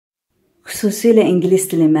Xüsusilə ingilis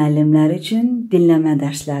dili müəllimləri üçün dinləmə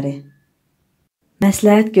dərsləri.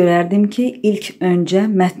 Məsləhət görərdim ki, ilk öncə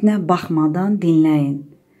mətnə baxmadan dinləyin.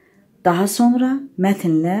 Daha sonra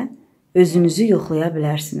mətnlə özünüzü yoxlaya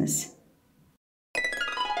bilərsiniz.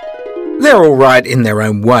 They're all right in their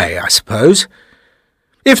own way, I suppose.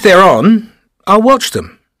 If they're on, I'll watch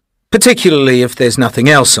them, particularly if there's nothing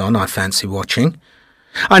else on I fancy watching.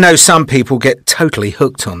 I know some people get totally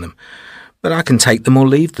hooked on them, but I can take them or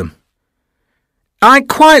leave them. I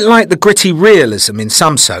quite like the gritty realism in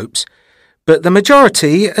some soaps, but the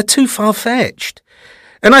majority are too far-fetched,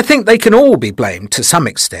 and I think they can all be blamed to some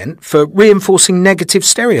extent for reinforcing negative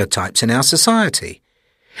stereotypes in our society.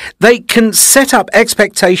 They can set up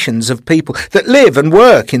expectations of people that live and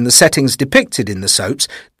work in the settings depicted in the soaps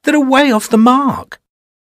that are way off the mark.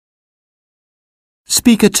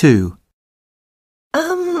 Speaker 2.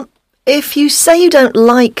 If you say you don't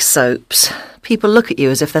like soaps, people look at you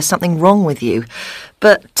as if there's something wrong with you.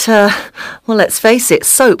 But, well, let's face it,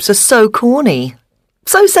 soaps are so corny,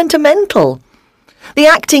 so sentimental. The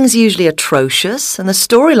acting's usually atrocious, and the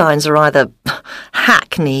storylines are either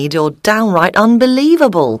hackneyed or downright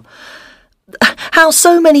unbelievable. How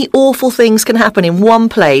so many awful things can happen in one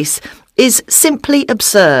place is simply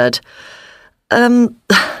absurd. They're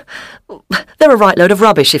a right load of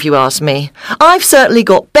rubbish, if you ask me. I've certainly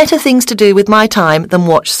got better things to do with my time than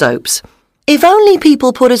watch soaps. If only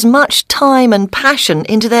people put as much time and passion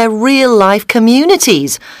into their real-life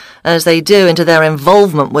communities as they do into their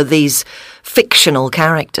involvement with these fictional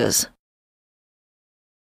characters.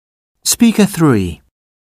 Speaker 3.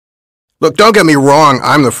 Look, don't get me wrong,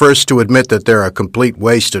 I'm the first to admit that they're a complete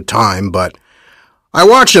waste of time, but I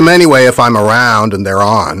watch them anyway if I'm around and they're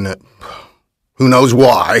on. Who knows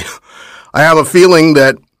why? I have a feeling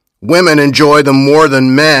that women enjoy them more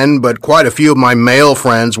than men, but quite a few of my male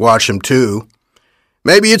friends watch them too.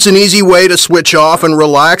 Maybe it's an easy way to switch off and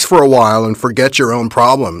relax for a while and forget your own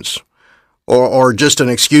problems. Or just an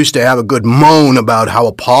excuse to have a good moan about how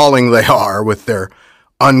appalling they are with their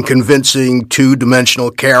unconvincing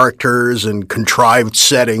two-dimensional characters and contrived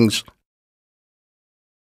settings.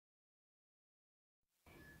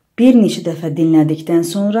 Bir neçə dəfə dinlədikdən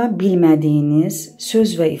sonra bilmədiyiniz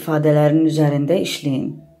söz və ifadələrin üzərində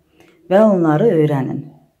işləyin və onları öyrənin.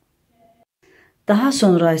 Daha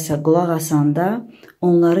sonra isə qulaq asanda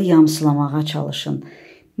onları yamsılamağa çalışın.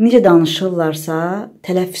 Necə danışırlarsa,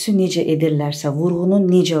 tələffüzü necə edirlərsə, vurğunu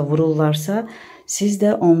necə vururlarsa, siz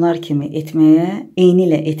də onlar kimi eyni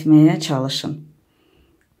ilə etməyə çalışın.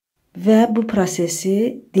 Və bu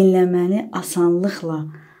prosesi dinləməni asanlıqla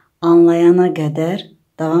anlayana qədər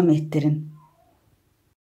davam etdirin.